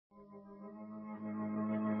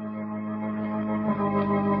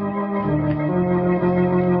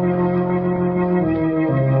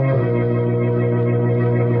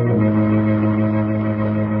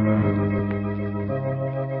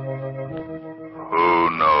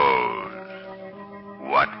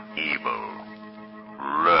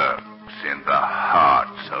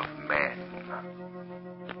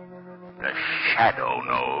shadow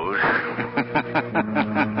knows.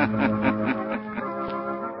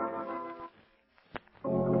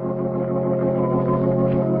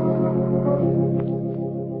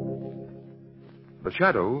 The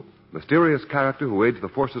Shadow, mysterious character who aids the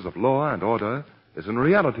forces of law and order, is in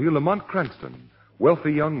reality Lamont Cranston,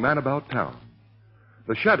 wealthy young man about town.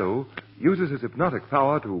 The Shadow uses his hypnotic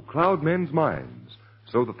power to cloud men's minds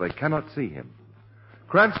so that they cannot see him.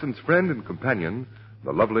 Cranston's friend and companion,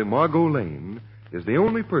 the lovely Margot Lane, is the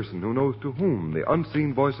only person who knows to whom the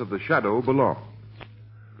unseen voice of the Shadow belongs.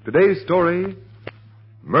 Today's story,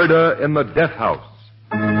 Murder in the Death House.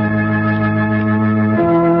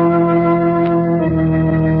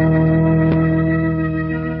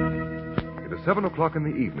 It is 7 o'clock in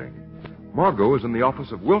the evening. Margot is in the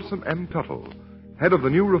office of Wilson M. Tuttle, head of the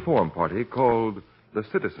new reform party called the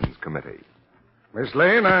Citizens Committee. Miss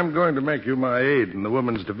Lane, I'm going to make you my aide in the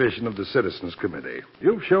Women's Division of the Citizens Committee.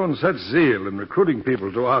 You've shown such zeal in recruiting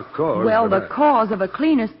people to our cause. Well, the cause of a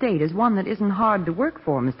cleaner state is one that isn't hard to work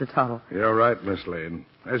for, Mr. Tuttle. You're right, Miss Lane.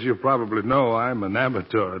 As you probably know, I'm an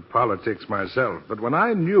amateur at politics myself. But when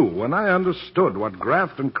I understood what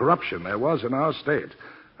graft and corruption there was in our state,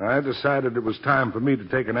 I decided it was time for me to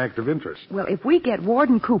take an active interest. Well, if we get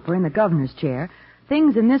Warden Cooper in the governor's chair,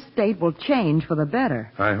 things in this state will change for the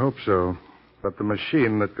better. I hope so. But the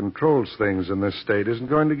machine that controls things in this state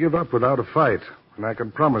isn't going to give up without a fight. And I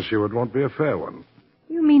can promise you it won't be a fair one.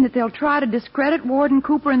 You mean that they'll try to discredit Warden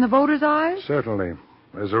Cooper in the voters' eyes? Certainly.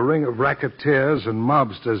 There's a ring of racketeers and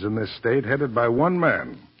mobsters in this state headed by one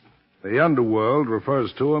man. The underworld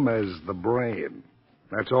refers to him as the Brain.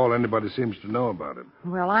 That's all anybody seems to know about him.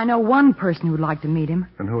 Well, I know one person who'd like to meet him.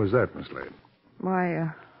 And who is that, Miss Lane? Why, a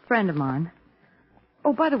friend of mine.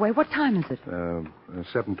 Oh, by the way, what time is it?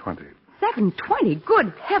 7:20. 7:20?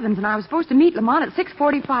 Good heavens, and I was supposed to meet Lamont at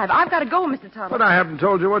 6:45. I've got to go, Mr. Tuttle. But I haven't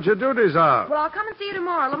told you what your duties are. Well, I'll come and see you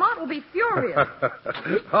tomorrow. Lamont will be furious.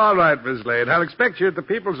 All right, Miss Lane. I'll expect you at the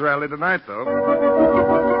People's Rally tonight, though.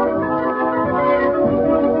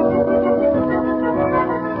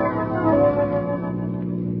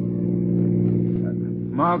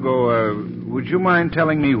 Margot, would you mind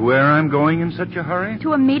telling me where I'm going in such a hurry?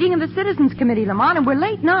 To a meeting of the Citizens Committee, Lamont, and we're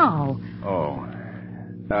late now. Oh.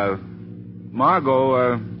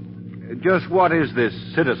 Margot, just what is this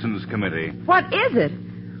Citizens Committee? What is it?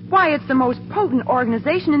 Why, it's the most potent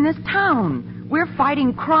organization in this town. We're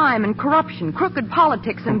fighting crime and corruption, crooked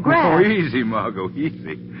politics and graft. Oh, easy, Margot,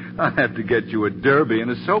 easy. I'll have to get you a derby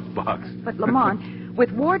and a soapbox. But, Lamont,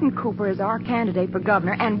 with Warden Cooper as our candidate for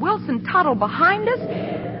governor and Wilson Tuttle behind us,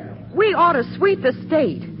 we ought to sweep the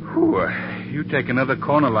state. Whew, you take another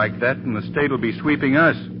corner like that, and the state will be sweeping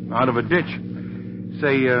us out of a ditch.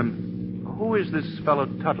 Say, who is this fellow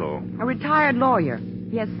Tuttle? A retired lawyer.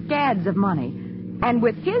 He has scads of money. And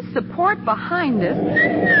with his support behind us...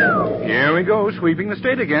 Here we go, sweeping the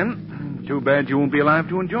state again. Too bad you won't be alive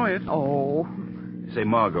to enjoy it. Oh. Say,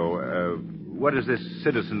 Margot, what does this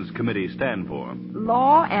Citizens Committee stand for?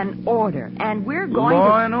 Law and order. And we're going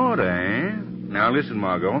Law and order, eh? Now, listen,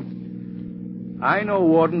 Margot. I know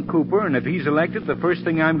Warden Cooper, and if he's elected, the first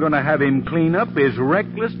thing I'm going to have him clean up is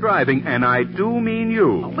reckless driving, and I do mean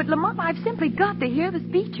you. Oh, but, Lamont, I've simply got to hear the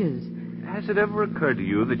speeches. Has it ever occurred to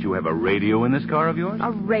you that you have a radio in this car of yours? A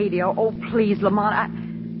radio? Oh, please,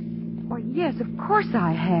 Lamont, Well, yes, of course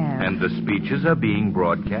I have. And the speeches are being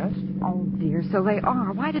broadcast? Oh, dear, so they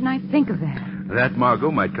are. Why didn't I think of that? That, Margot,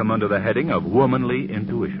 might come under the heading of womanly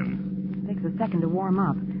intuition. Takes a second to warm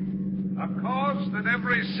up. A cause that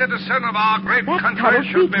every citizen of our great That's country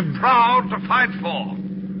should be speaking. proud to fight for.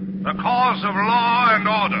 The cause of law and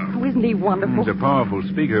order. Oh, isn't he wonderful? He's a powerful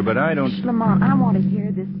speaker, but I don't... Shh, Lamont, I want to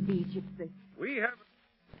hear this speech. It's the... We have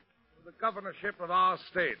the governorship of our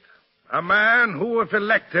state. A man who, if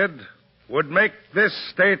elected, would make this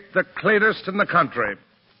state the cleanest in the country.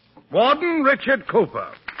 Warden Richard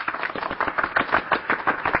Cooper.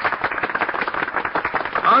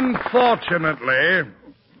 Unfortunately,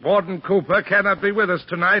 Warden Cooper cannot be with us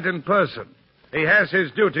tonight in person. He has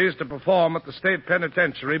his duties to perform at the state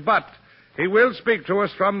penitentiary, but he will speak to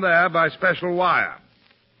us from there by special wire.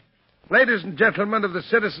 Ladies and gentlemen of the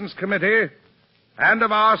Citizens Committee and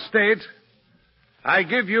of our state, I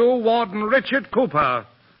give you Warden Richard Cooper,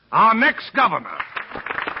 our next governor.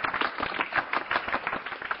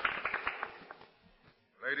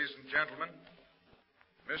 Ladies and gentlemen,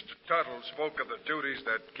 Mr. Tuttle spoke of the duties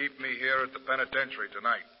that keep me here at the penitentiary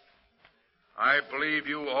tonight. I believe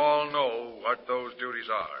you all know what those duties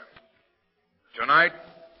are. Tonight,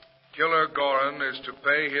 Killer Gorin is to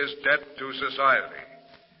pay his debt to society,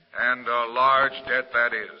 and a large debt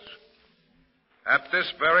that is. At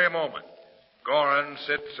this very moment, Gorin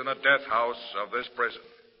sits in a death house of this prison.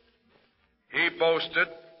 He boasted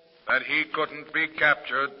that he couldn't be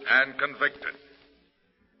captured and convicted.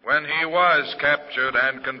 When he was captured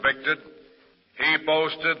and convicted, he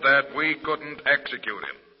boasted that we couldn't execute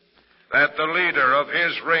him, that the leader of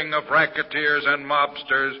his ring of racketeers and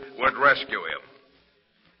mobsters would rescue him.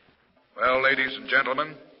 Well, ladies and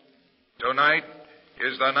gentlemen, tonight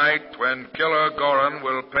is the night when Killer Gorin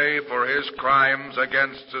will pay for his crimes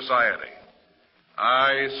against society.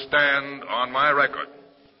 I stand on my record.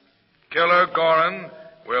 Killer Gorin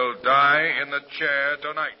will die in the chair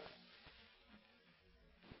tonight.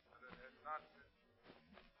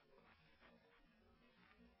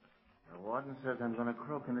 The warden says I'm going to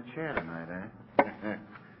croak in the chair tonight, eh?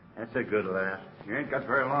 That's a good laugh. You ain't got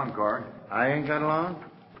very long, Gorin. I ain't got long.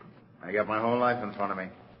 I got my whole life in front of me.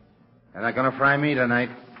 They're not going to fry me tonight.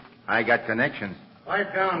 I got connections.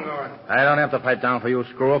 Pipe down, Gorin. I don't have to pipe down for you,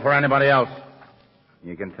 screw, or for anybody else.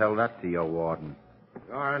 You can tell that to your warden.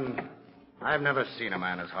 Gorin, I've never seen a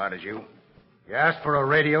man as hard as you. You asked for a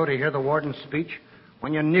radio to hear the warden's speech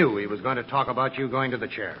when you knew he was going to talk about you going to the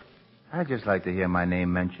chair. I'd just like to hear my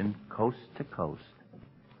name mentioned coast to coast.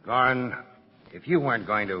 Gorin, if you weren't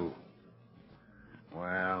going to...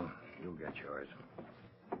 Well, you'll get yours.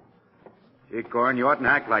 Gee, Gorin, you oughtn't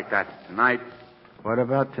act like that tonight. What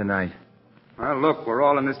about tonight? Well, look, we're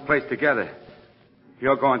all in this place together.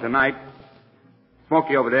 You're going tonight.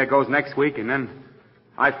 Smokey over there goes next week, and then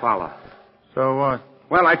I follow. So what?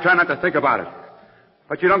 Well, I try not to think about it.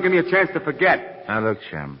 But you don't give me a chance to forget. Now, look,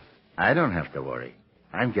 Chum, I don't have to worry.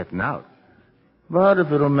 I'm getting out. But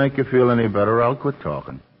if it'll make you feel any better, I'll quit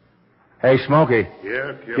talking. Hey, Smokey.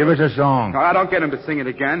 Yeah, Killer? Give us a song. No, I don't get him to sing it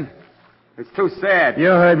again. It's too sad. You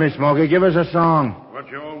heard me, Smokey. Give us a song. What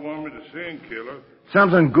you all want me to sing, Killer?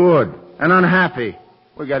 Something good and unhappy.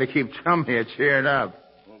 We got to keep Chum here cheered up.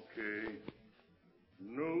 Okay.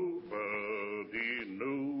 Nobody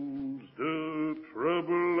knows the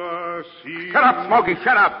trouble I see. Shut up, Smokey,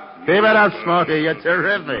 shut up. Keep it up, Smokey. You're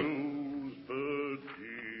terrific.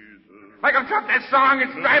 Make him drop that song.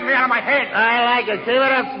 It's driving me out of my head. I like it. Keep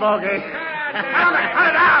it up, Smokey. Cut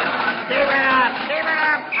it out. Keep it up. Keep it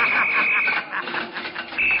up.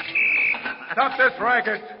 Stop this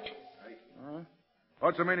racket.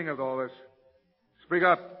 What's the meaning of all this? Speak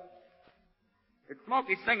up. It's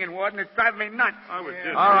Smokey singing, Warden. It's driving me nuts. All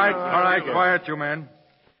right, quiet, you men.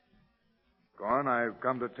 Gorin, I've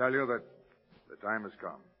come to tell you that the time has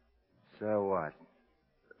come. So what?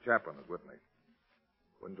 The chaplain is with me.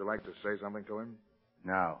 Wouldn't you like to say something to him?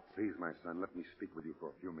 No. Please, my son, let me speak with you for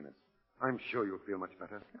a few minutes. I'm sure you'll feel much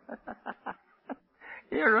better.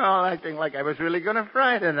 You're all acting like I was really going to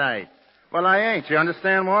fry tonight. Well, I ain't. You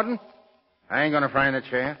understand, Warden? I ain't going to fry in the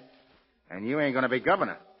chair. And you ain't going to be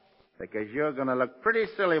governor. Because you're going to look pretty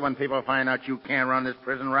silly when people find out you can't run this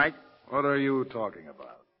prison right. What are you talking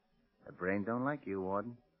about? The brain don't like you,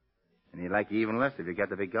 Warden. And he'd like you even less if you get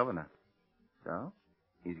to be governor. So,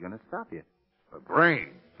 he's going to stop you. The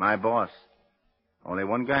brain. My boss. Only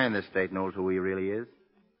one guy in this state knows who he really is.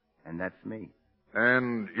 And that's me.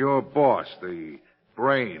 And your boss, the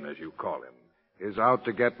brain, as you call him, is out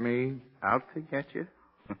to get me? Out to get you?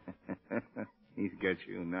 He's got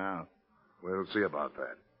you now. We'll see about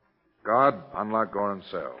that. Guard, unlock Gorin's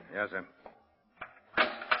cell. Yes, sir.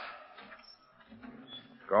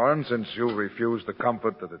 Gorin, since you've refused the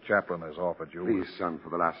comfort that the chaplain has offered you... Please, son, for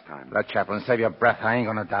the last time. Let Chaplain save your breath. I ain't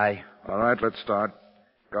gonna die. All right, let's start.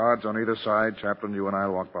 Guards on either side. Chaplain, you and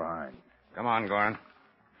I'll walk behind. Come on, Gorin.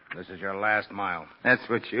 This is your last mile. That's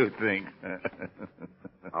what you think.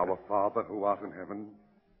 Our Father who art in heaven,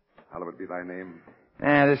 hallowed be thy name.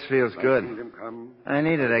 This feels Thy good. kingdom come. I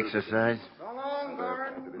needed exercise. So long,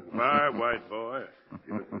 Gorin. My white boy.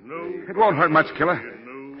 It won't hurt much, Killer.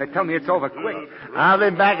 They tell me it's over quick. I'll be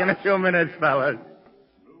back in a few minutes, fellas.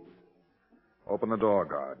 Open the door,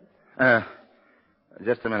 guard.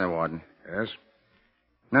 Just a minute, Warden. Yes?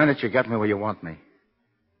 Now that you got me where you want me,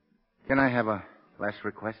 can I have a last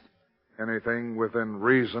request? Anything within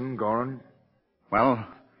reason, Gorin? Well,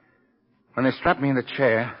 when they strap me in the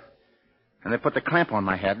chair and they put the clamp on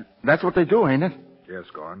my head, that's what they do, ain't it? Yes,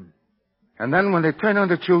 Gorin. And then when they turn on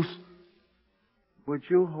the juice, would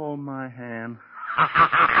you hold my hand?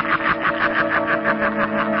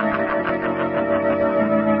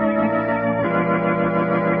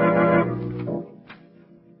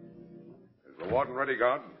 Is the warden ready,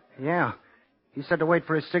 guard? Yeah. He said to wait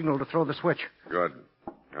for his signal to throw the switch. Good.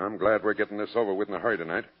 I'm glad we're getting this over with in a hurry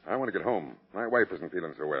tonight. I want to get home. My wife isn't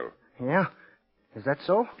feeling so well. Yeah? Is that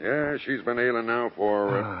so? Yeah, she's been ailing now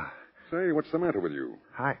for... Say, what's the matter with you?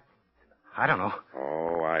 I don't know.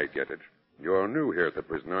 Oh, I get it. You're new here at the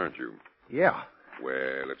prison, aren't you? Yeah.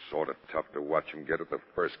 Well, it's sort of tough to watch him get it the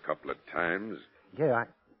first couple of times. Yeah,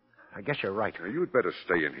 I guess you're right. Now, you'd better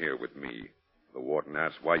stay in here with me. The warden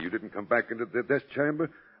asks why you didn't come back into the death chamber.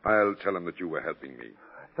 I'll tell him that you were helping me.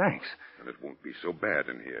 Thanks. And it won't be so bad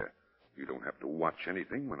in here. You don't have to watch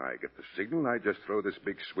anything. When I get the signal, I just throw this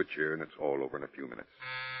big switch here, and it's all over in a few minutes.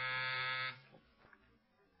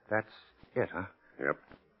 That's it, huh? Yep,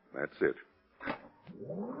 that's it.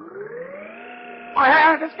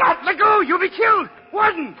 Oh, the Scott! Let go! You'll be killed!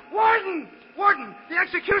 Warden! Warden! Warden! The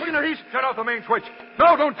executioner, he's... Shut off the main switch.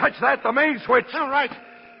 No, don't touch that. The main switch. All right.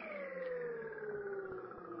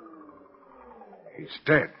 He's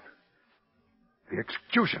dead. The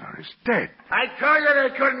executioner is dead. I told you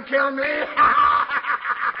they couldn't kill me.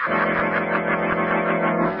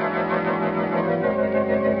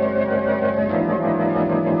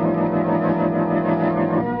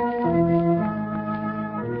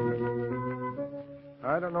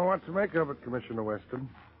 I don't know what to make of it, Commissioner Weston.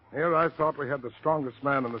 Here I thought we had the strongest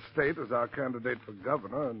man in the state as our candidate for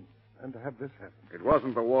governor, and to have this happen. It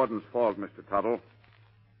wasn't the warden's fault, Mr. Tuttle.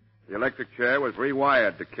 The electric chair was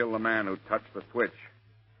rewired to kill the man who touched the switch.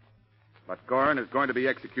 But Gorin is going to be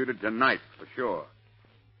executed tonight, for sure.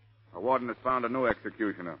 The warden has found a new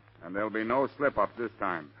executioner, and there'll be no slip-up this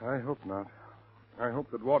time. I hope not. I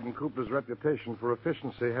hope that Warden Cooper's reputation for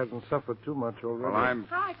efficiency hasn't suffered too much already. Well,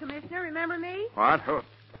 Hi, Commissioner. Remember me? What?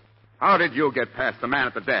 How did you get past the man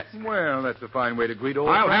at the desk? Well, that's a fine way to greet old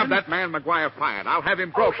I'll have friends. that man McGuire fired. I'll have him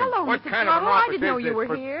broken. Oh, hello, What Mr. kind of an Tuttle. I office didn't know is you this?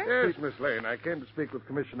 were here. Yes, Miss Lane. I came to speak with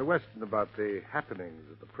Commissioner Weston about the happenings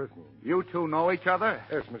at the prison. You two know each other?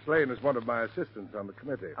 Yes, Miss Lane is one of my assistants on the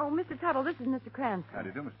committee. Oh, Mr. Tuttle, this is Mr. Cranston. How do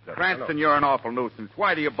you do, Mr. Tuttle? Cranston, you're an awful nuisance.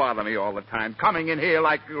 Why do you bother me all the time? Coming in here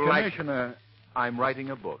like... Commissioner, I'm writing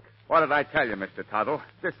a book. What did I tell you, Mr. Tuttle?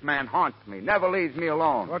 This man haunts me, never leaves me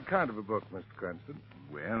alone. What kind of a book, Mr. Cranston?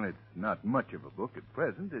 Well, it's not much of a book at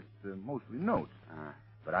present. It's mostly notes. Ah.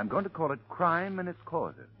 But I'm going to call it Crime and Its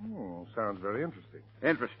Causes. Oh, sounds very interesting.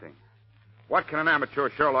 Interesting. What can an amateur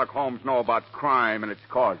Sherlock Holmes know about crime and its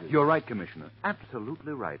causes? You're right, Commissioner.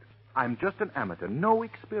 Absolutely right. I'm just an amateur, no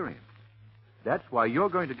experience. That's why you're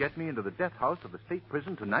going to get me into the death house of the state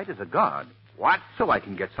prison tonight as a guard. What? So I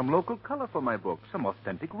can get some local color for my book, some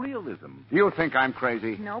authentic realism. You think I'm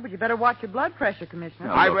crazy? No, but you better watch your blood pressure, Commissioner.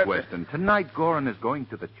 Now, look, Weston, tonight Gorin is going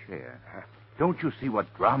to the chair. Don't you see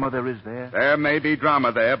what drama there is there? There may be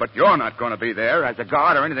drama there, but you're not going to be there as a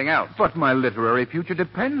guard or anything else. But my literary future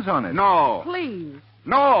depends on it. No. Please.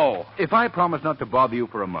 No. If I promise not to bother you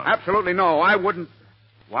for a month. Absolutely no. I wouldn't.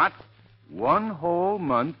 What? 1 whole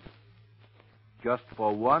month, just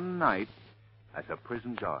for one night, as a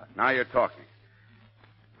prison guard. Now you're talking.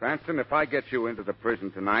 Cranston, if I get you into the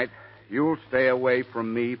prison tonight, you'll stay away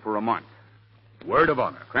from me for a month. Word of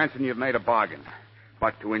honor. Cranston, you've made a bargain.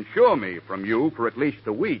 But to insure me from you for at least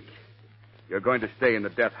a week, you're going to stay in the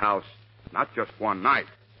death house not just one night.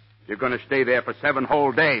 You're going to stay there for 7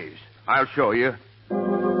 whole days. I'll show you.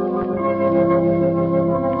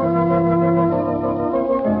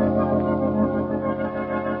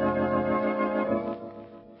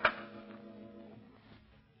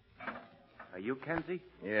 Are you Kenzie?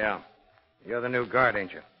 Yeah. You're the new guard,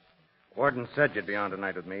 ain't you? Warden said you'd be on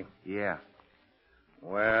tonight with me. Yeah.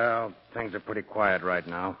 Well, things are pretty quiet right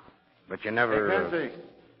now. But you never... Hey, Kenzie,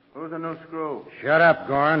 who's the new screw? Shut up,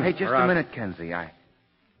 Gorin. Hey, just or a I'll- minute, Kenzie. I'd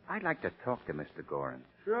like to talk to Mr. Gorin.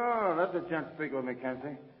 Sure, let the gent speak with me,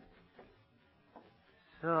 Kenzie.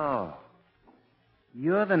 So,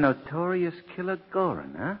 you're the notorious killer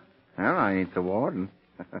Gorin, huh? Well, I ain't the warden.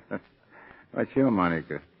 What's your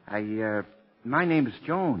moniker? My name's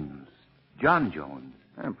Jones. John Jones.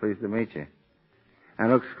 I'm pleased to meet you. Now,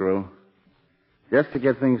 look, Screw. Just to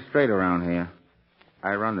get things straight around here,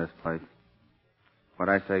 I run this place. What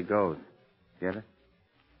I say goes. Get it?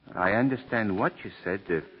 I understand what you said,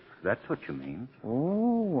 if that's what you mean.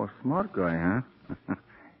 Oh, a smart guy, huh?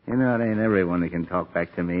 You know, it ain't everyone that can talk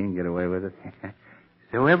back to me and get away with it.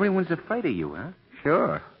 So everyone's afraid of you, huh?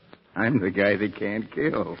 Sure. I'm the guy they can't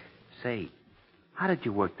kill. Say, how did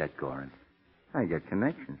you work that, Gorin? I got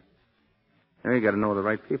connections. Now you got to know the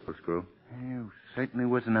right people, Screw. You certainly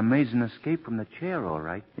was an amazing escape from the chair, all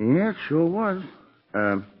right. Yeah, it sure was.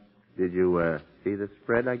 Did you, see the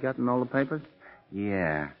spread I got in all the papers?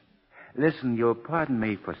 Yeah. Listen, you'll pardon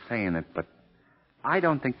me for saying it, but I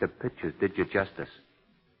don't think the pictures did you justice.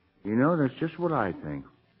 You know, that's just what I think.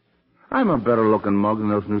 I'm a better-looking mug than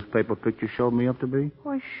those newspaper pictures showed me up to be.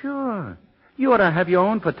 Why, sure. You ought to have your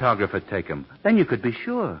own photographer take 'em. Then you could be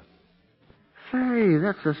sure. Say,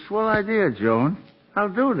 that's a swell idea, Joan. I'll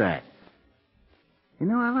do that. You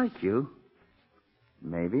know, I like you.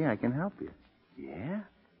 Maybe I can help you. Yeah?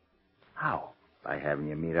 How? By having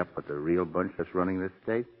you meet up with the real bunch that's running this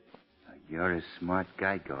state. You're a smart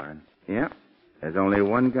guy, Gorin. Yeah. There's only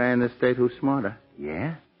one guy in the state who's smarter.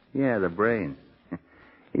 Yeah? Yeah, the brain.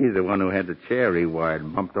 He's the one who had the chair rewired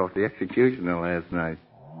and bumped off the executioner last night.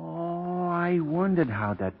 Oh, I wondered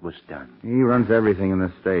how that was done. He runs everything in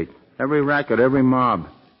the state. Every racket, every mob.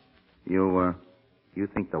 You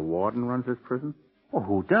think the warden runs this prison? Well,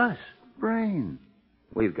 who does? Brain.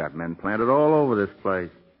 We've got men planted all over this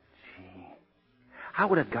place. Gee. How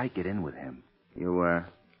would a guy get in with him? You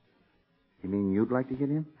mean you'd like to get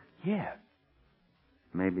in? Yeah.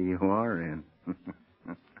 Maybe you are in.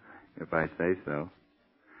 If I say so.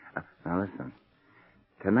 Now listen.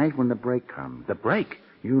 Tonight when the break comes... The break?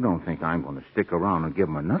 You don't think I'm going to stick around and give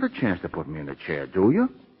him another chance to put me in the chair, do you?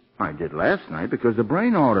 I did last night because the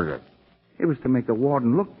brain ordered it. It was to make the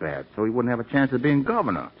warden look bad so he wouldn't have a chance of being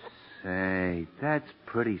governor. Say, that's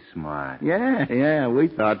pretty smart. Yeah, we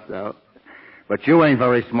thought so. But you ain't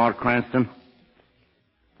very smart, Cranston.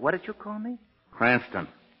 What did you call me? Cranston.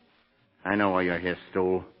 I know why you're here,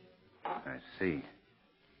 Stool. I see.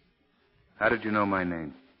 How did you know my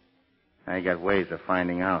name? I got ways of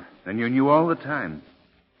finding out. Then you knew all the time.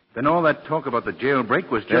 Then all that talk about the jailbreak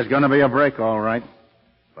was just... There's going to be a break, all right.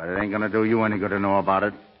 But it ain't going to do you any good to know about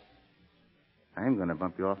it. I'm going to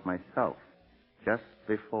bump you off myself. Just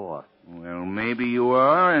before. Well, maybe you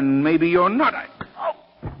are, and maybe you're not.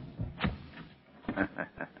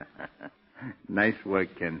 Nice work,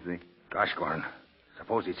 Kenzie. Gosh, Gorin.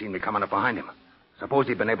 Suppose he'd seen me coming up behind him. Suppose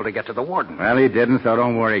he'd been able to get to the warden. Well, he didn't, so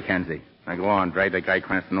don't worry, Kenzie. Now go on, drag the guy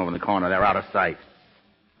Cranston over in the corner. They're out of sight.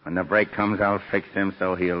 When the break comes, I'll fix him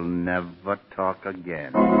so he'll never talk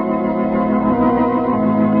again.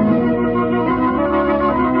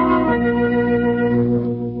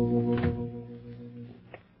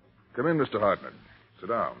 Come in, Mr. Hartnett. Sit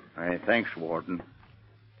down. Hey, thanks, Warden.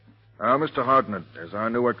 Now, Mr. Hartnett, as our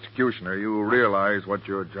new executioner, you realize what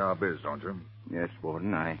your job is, don't you? Yes,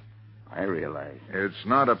 Warden, I realize. It's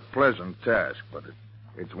not a pleasant task, but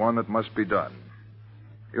it's one that must be done.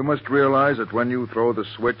 You must realize that when you throw the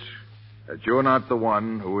switch, that you're not the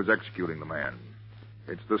one who is executing the man.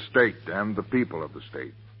 It's the state and the people of the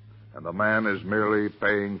state. And the man is merely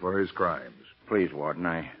paying for his crimes. Please, Warden,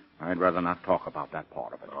 I'd rather not talk about that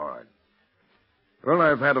part of it. All right. Well,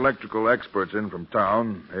 I've had electrical experts in from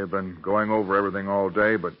town. They've been going over everything all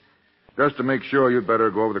day, but just to make sure, you'd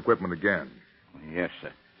better go over the equipment again. Yes,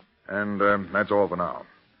 sir. And that's all for now.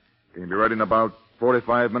 Can you be ready in about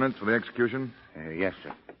 45 minutes for the execution? Yes,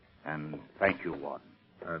 sir. And thank you, Warden.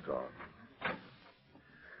 That's all.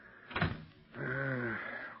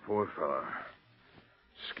 Poor fella.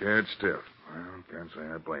 Scared stiff. Well, can't say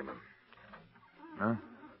I blame him. Huh?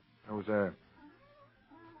 Who's there?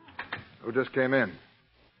 Who just came in?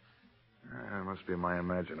 It must be my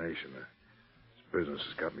imagination. This business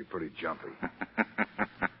has got me pretty jumpy.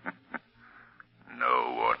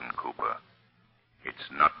 No, Warden Cooper.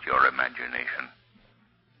 It's not your imagination.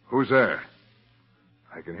 Who's there?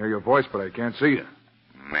 I can hear your voice, but I can't see you.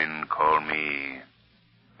 Men call me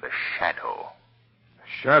the Shadow.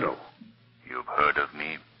 Shadow? You've heard of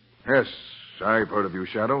me? Yes, I've heard of you,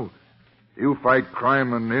 Shadow. You fight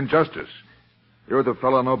crime and injustice. You're the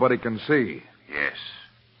fellow nobody can see. Yes.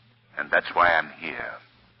 And that's why I'm here.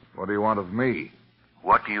 What do you want of me?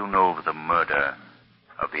 What do you know of the murder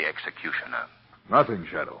of the executioner? Nothing,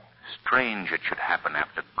 Shadow. Strange it should happen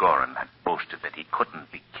after Gorin had boasted that he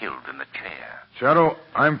couldn't be killed in the chair. Shadow,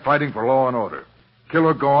 I'm fighting for law and order.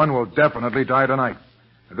 Killer Gorn will definitely die tonight.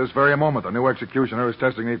 At this very moment, the new executioner is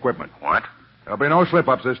testing the equipment. What? There'll be no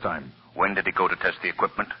slip-ups this time. When did he go to test the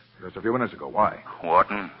equipment? Just a few minutes ago. Why?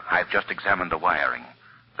 Warden, I've just examined the wiring.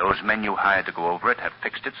 Those men you hired to go over it have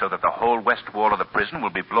fixed it so that the whole west wall of the prison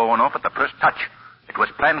will be blown off at the first touch. It was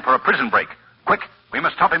planned for a prison break. Quick, we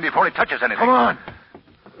must stop him before he touches anything. Come on.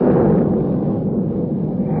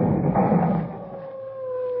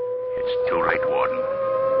 It's too late, Warden.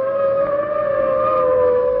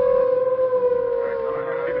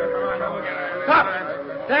 Stop!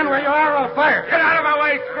 Stand where you are, or I'll fire. Get out of my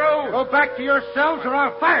way, screw! Go back to your cells, or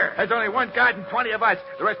I'll fire. There's only one guard and 20 of us.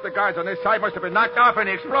 The rest of the guards on this side must have been knocked off in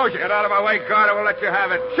the explosion. Get out of my way, guard, or we'll let you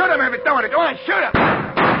have it. Shoot him if it's doing it. Go on, shoot him!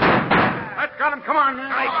 That's got him. Come on, man.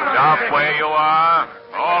 Stop where you are.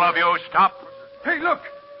 All of you, stop. Hey, look!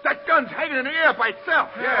 That gun's hanging in the air by itself.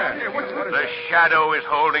 Yeah. What is The Shadow is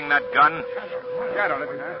holding that gun. Shadow, let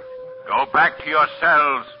me know. Go back to your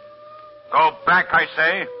cells. Go back, I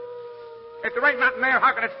say. If there ain't nothing there,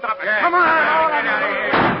 how can it stop it? Yeah. Come on. Get out of here.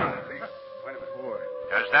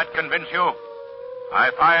 Does that convince you? I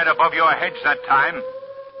fired above your heads that time,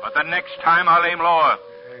 but the next time I'll aim lower.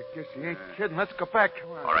 Guess he ain't kidding. Let's go back.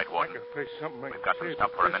 Come on. All right, Warden. Face something We've got some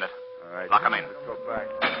stuff for a minute. All right. Lock him in. Let's go back.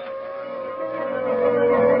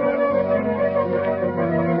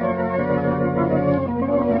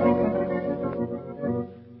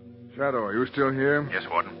 Shadow, are you still here? Yes,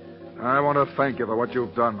 Warden. I want to thank you for what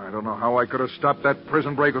you've done. I don't know how I could have stopped that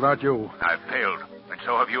prison break without you. I've failed, and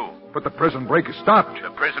so have you. But the prison break is stopped. The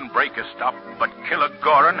prison break is stopped, but Killer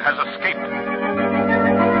Gorin has escaped.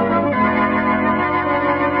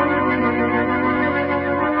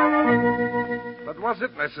 But was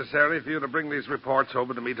it necessary for you to bring these reports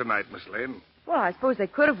over to me tonight, Miss Lane? Well, I suppose they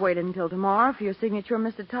could have waited until tomorrow for your signature,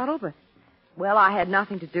 Mr. Tuttle, but... Well, I had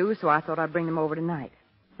nothing to do, so I thought I'd bring them over tonight.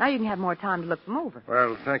 Now you can have more time to look them over.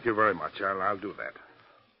 Well, thank you very much. I'll do that.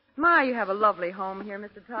 My, you have a lovely home here,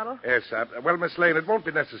 Mr. Tuttle. Yes, well, Miss Lane, it won't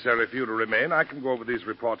be necessary for you to remain. I can go over these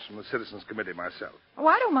reports from the Citizens Committee myself. Oh,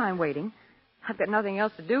 I don't mind waiting. I've got nothing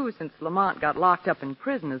else to do since Lamont got locked up in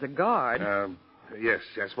prison as a guard. Yes.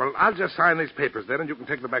 Well, I'll just sign these papers then, and you can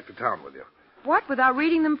take them back to town with you. What, without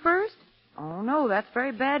reading them first? Oh, no, that's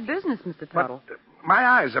very bad business, Mr. Tuttle. But my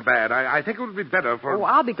eyes are bad. I think it would be better for... Oh,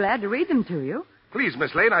 I'll be glad to read them to you. Please,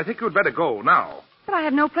 Miss Lane, I think you'd better go now. But I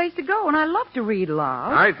have no place to go, and I love to read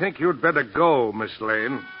aloud. I think you'd better go, Miss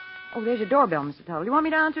Lane. Oh, there's your doorbell, Mr. Tuttle. You want me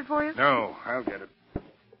to answer it for you? No, I'll get it.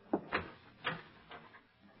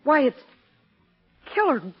 Why, it's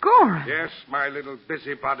Killer Gorin. Yes, my little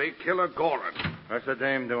busybody, Killer Gorin. What's the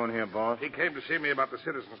dame doing here, boss? He came to see me about the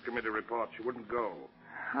Citizens Committee report. She wouldn't go.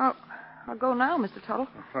 I'll go now, Mr. Tuttle.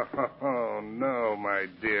 Oh, no, my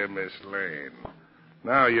dear Miss Lane.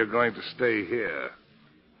 Now you're going to stay here.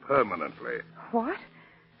 Permanently. What?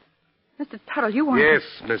 Mr. Tuttle, you want Yes,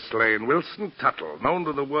 Miss Lane. Wilson Tuttle, known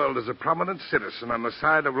to the world as a prominent citizen on the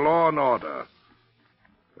side of law and order.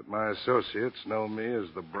 But my associates know me as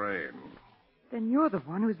the brain. Then you're the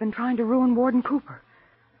one who's been trying to ruin Warden Cooper.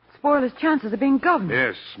 Spoil his chances of being governor.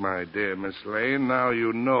 Yes, my dear Miss Lane. Now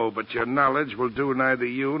you know, but your knowledge will do neither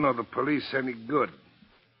you nor the police any good.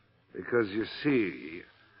 Because, you see,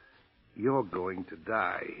 you're going to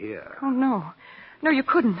die here. Oh, no. No, you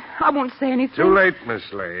couldn't. I won't say anything. Too late, Miss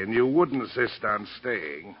Lane. You would insist on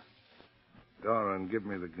staying. Doran, give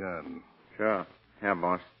me the gun. Sure. Yeah,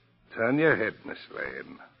 boss. Turn your head, Miss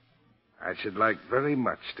Lane. I should like very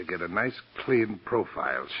much to get a nice, clean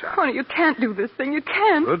profile shot. Oh, you can't do this thing. You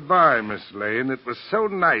can't. Goodbye, Miss Lane. It was so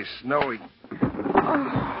nice knowing...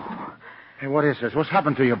 Oh. Hey, what is this? What's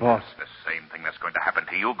happened to you, boss? The same thing that's going to happen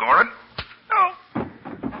to you, Gorin.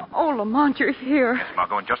 Oh, Lamont, you're here. Yes,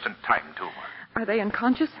 Margot, and just in time, too. Are they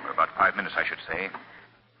unconscious? For about 5 minutes, I should say.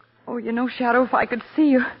 Oh, you know, Shadow, if I could see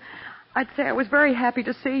you, I'd say I was very happy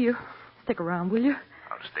to see you. Stick around, will you?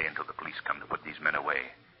 I'll stay until the police come to put these men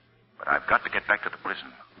away. But I've got to get back to the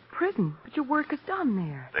prison. Prison? But your work is done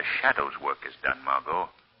there. The Shadow's work is done, Margot.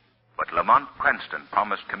 But Lamont Cranston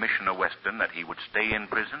promised Commissioner Weston that he would stay in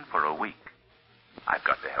prison for a week. I've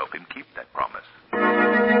got to help him keep that promise.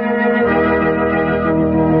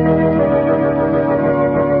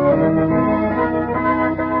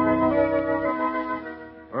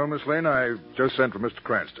 Well, Miss Lane, I just sent for Mr.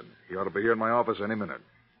 Cranston. He ought to be here in my office any minute.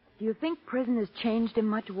 Do you think prison has changed him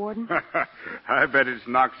much, Warden? I bet it's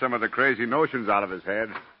knocked some of the crazy notions out of his head.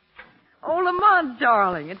 Oh, Lamont,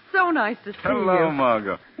 darling, it's so nice to see you. Hello,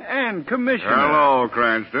 Margot. And Commissioner. Hello,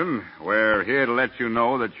 Cranston. We're here to let you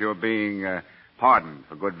know that you're being pardoned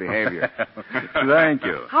for good behavior. Thank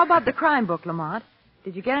you. How about the crime book, Lamont?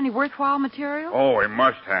 Did you get any worthwhile material? Oh, we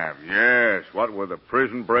must have. Yes. What with the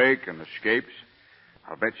prison break and escapes,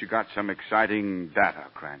 I'll bet you got some exciting data,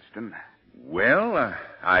 Cranston. Well,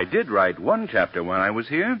 I did write one chapter when I was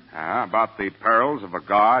here. About the perils of a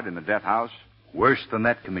guard in the death house? Worse than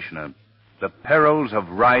that, Commissioner. The perils of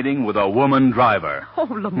riding with a woman driver. Oh,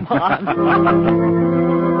 Lamont.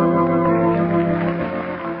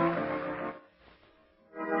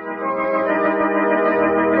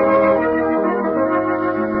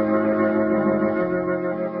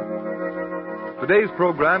 Today's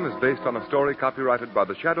program is based on a story copyrighted by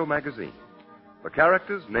the Shadow magazine. The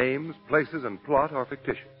characters, names, places, and plot are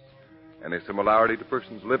fictitious. Any similarity to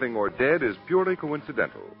persons living or dead is purely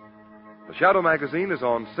coincidental. The Shadow magazine is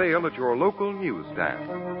on sale at your local newsstand.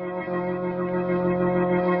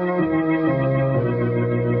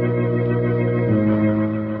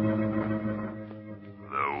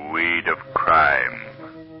 The weed of crime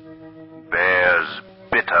bears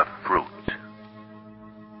bitter fruit.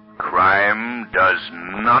 Crime does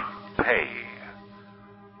not pay.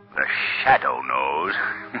 The Shadow knows.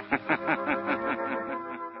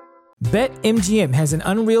 BetMGM has an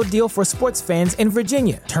unreal deal for sports fans in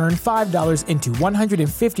Virginia. Turn $5 into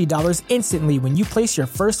 $150 instantly when you place your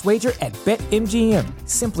first wager at BetMGM.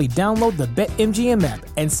 Simply download the BetMGM app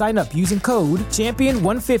and sign up using code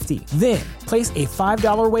Champion150. Then, place a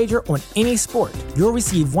 $5 wager on any sport. You'll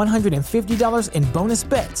receive $150 in bonus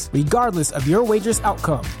bets, regardless of your wager's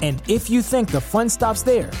outcome. And if you think the fun stops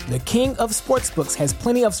there, the king of sportsbooks has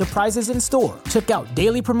plenty of surprises in store. Check out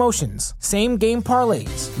daily promotions, same-game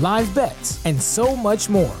parlays, live bets, and so much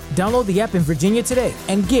more. Download the app in Virginia today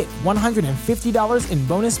and get $150 in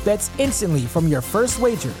bonus bets instantly from your first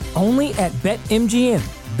wager. Only at BetMGM.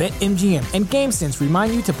 BetMGM and GameSense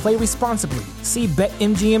remind you to play responsibly. See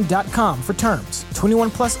BetMGM.com for terms. 21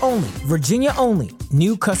 plus only. Virginia only.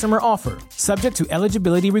 New customer offer. Subject to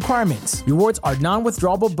eligibility requirements. Rewards are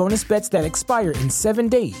non-withdrawable bonus bets that expire in 7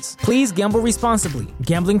 days. Please gamble responsibly.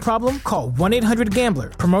 Gambling problem? Call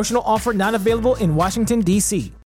 1-800-GAMBLER. Promotional offer not available in Washington, D.C.